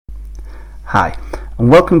Hi, and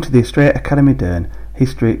welcome to the Australia Academy Dearn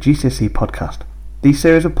History GCSE podcast. These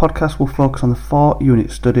series of podcasts will focus on the 4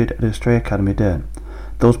 units studied at Australia Academy Dearn,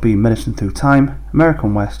 those being Medicine Through Time,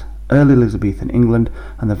 American West, Early Elizabethan England,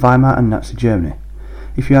 and the Weimar and Nazi Germany.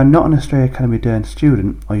 If you are not an Australia Academy Dearn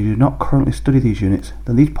student, or you do not currently study these units,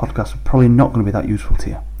 then these podcasts are probably not going to be that useful to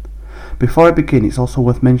you. Before I begin, it's also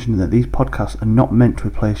worth mentioning that these podcasts are not meant to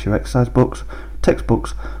replace your exercise books,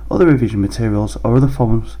 textbooks, other revision materials, or other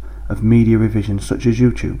forms of media revision such as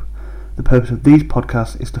YouTube. The purpose of these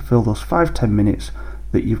podcasts is to fill those 5-10 minutes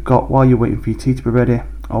that you've got while you're waiting for your tea to be ready,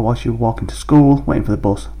 or whilst you're walking to school, waiting for the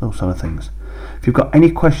bus, those sort of things. If you've got any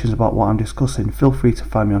questions about what I'm discussing, feel free to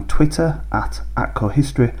find me on Twitter at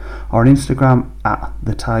 @AtcoHistory or on Instagram at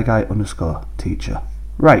 @ThaiGuy_teacher.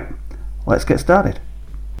 Right, let's get started.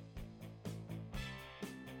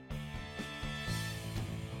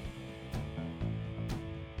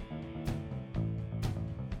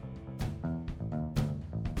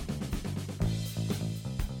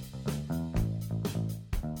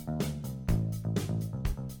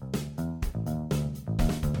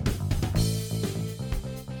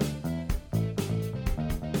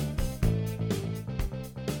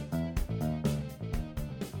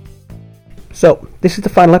 So, this is the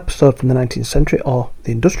final episode from the 19th century, or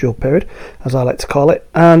the industrial period, as I like to call it,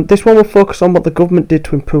 and this one will focus on what the government did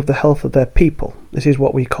to improve the health of their people. This is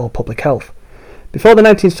what we call public health. Before the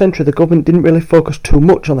 19th century, the government didn't really focus too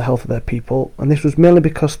much on the health of their people, and this was mainly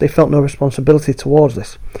because they felt no responsibility towards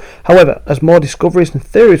this. However, as more discoveries and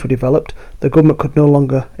theories were developed, the government could no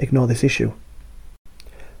longer ignore this issue.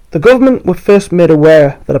 The government were first made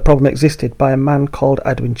aware that a problem existed by a man called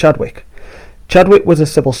Edwin Chadwick. Chadwick was a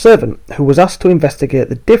civil servant who was asked to investigate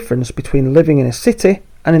the difference between living in a city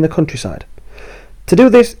and in the countryside. To do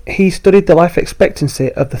this, he studied the life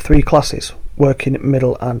expectancy of the 3 classes, working,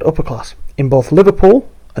 middle and upper class, in both Liverpool,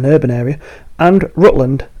 an urban area, and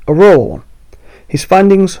Rutland, a rural one. His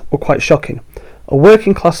findings were quite shocking. A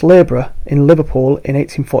working class labourer in Liverpool in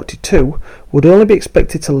 1842 would only be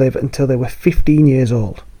expected to live until they were 15 years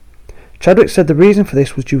old. Chadwick said the reason for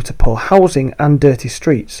this was due to poor housing and dirty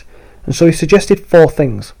streets, and so he suggested 4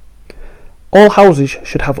 things. All houses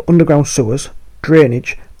should have underground sewers,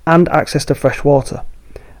 drainage, and access to fresh water,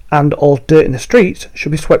 and all dirt in the streets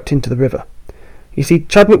should be swept into the river. You see,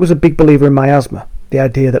 Chadwick was a big believer in miasma, the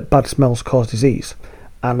idea that bad smells cause disease,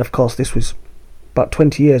 and of course this was about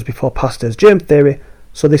 20 years before Pasteur's germ theory,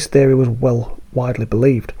 so this theory was well widely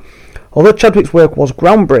believed. Although Chadwick's work was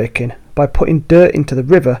groundbreaking, by putting dirt into the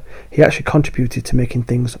river, he actually contributed to making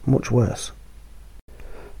things much worse.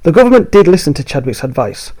 The government did listen to Chadwick's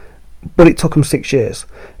advice, but it took him 6 years.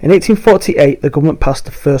 In 1848, the government passed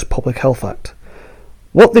the first Public Health Act.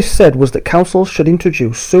 What this said was that councils should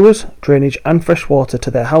introduce sewers, drainage and fresh water to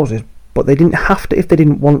their houses, but they didn't have to if they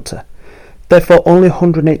didn't want to. Therefore, only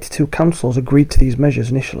 182 councils agreed to these measures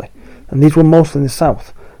initially, and these were mostly in the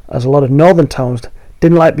south, as a lot of northern towns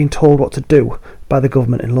didn't like being told what to do by the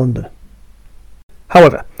government in London.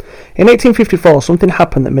 However, in 1854 something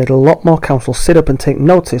happened that made a lot more councils sit up and take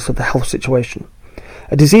notice of the health situation.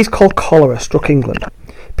 A disease called cholera struck England.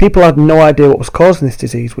 People had no idea what was causing this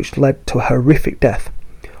disease, which led to a horrific death.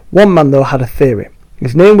 One man though had a theory.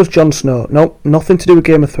 His name was Jon Snow. No, nothing to do with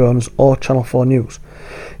Game of Thrones or Channel 4 News.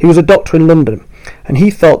 He was a doctor in London, and he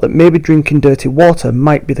thought that maybe drinking dirty water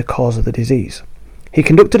might be the cause of the disease. He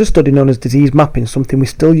conducted a study known as disease mapping, something we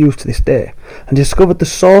still use to this day, and discovered the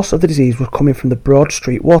source of the disease was coming from the Broad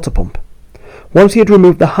Street water pump. Once he had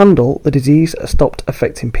removed the handle, the disease stopped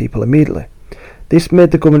affecting people immediately. This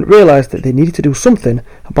made the government realise that they needed to do something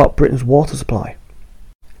about Britain's water supply.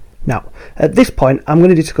 Now, at this point, I'm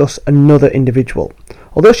going to discuss another individual.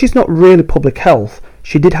 Although she's not really public health,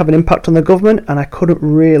 she did have an impact on the government, and I couldn't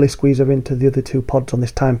really squeeze her into the other 2 pods on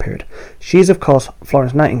this time period. She is, of course,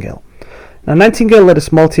 Florence Nightingale. Now, Nightingale led a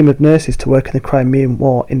small team of nurses to work in the Crimean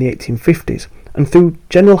War in the 1850s, and through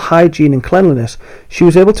general hygiene and cleanliness, she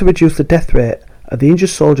was able to reduce the death rate of the injured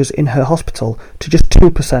soldiers in her hospital to just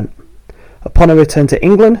 2%. Upon her return to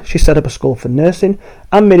England, she set up a school for nursing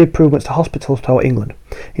and made improvements to hospitals throughout England.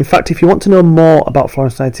 In fact, if you want to know more about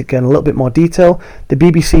Florence Nightingale in a little bit more detail, the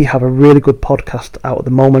BBC have a really good podcast out at the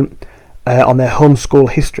moment on their homeschool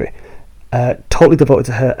history, totally devoted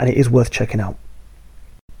to her, and it is worth checking out.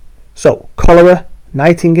 So, cholera,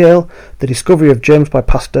 Nightingale, the discovery of germs by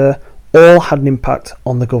Pasteur, all had an impact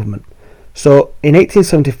on the government. So, in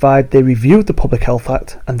 1875 they reviewed the Public Health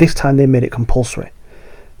Act, and this time they made it compulsory.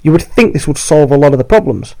 You would think this would solve a lot of the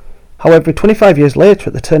problems. However, 25 years later,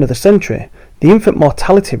 at the turn of the century, the infant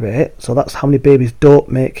mortality rate, so that's how many babies don't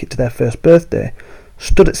make it to their first birthday,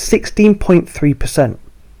 stood at 16.3%.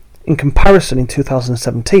 In comparison, in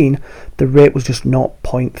 2017, the rate was just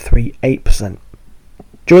 0.38%.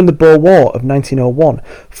 During the Boer War of 1901,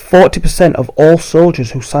 40% of all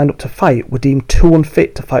soldiers who signed up to fight were deemed too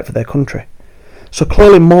unfit to fight for their country. So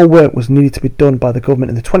clearly more work was needed to be done by the government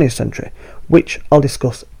in the 20th century, which I'll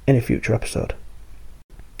discuss in a future episode.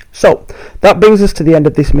 So, that brings us to the end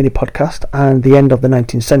of this mini podcast and the end of the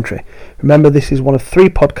 19th century. Remember, this is one of 3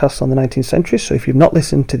 podcasts on the 19th century, so if you've not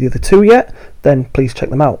listened to the other 2 yet, then please check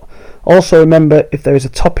them out. Also remember, if there is a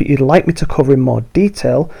topic you'd like me to cover in more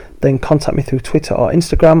detail, then contact me through Twitter or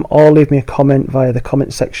Instagram, or leave me a comment via the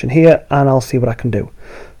comment section here, and I'll see what I can do.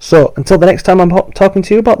 So, until the next time I'm talking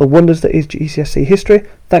to you about the wonders that is GCSE history,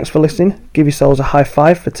 thanks for listening, give yourselves a high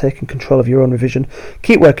five for taking control of your own revision,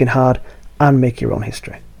 keep working hard, and make your own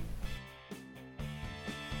history.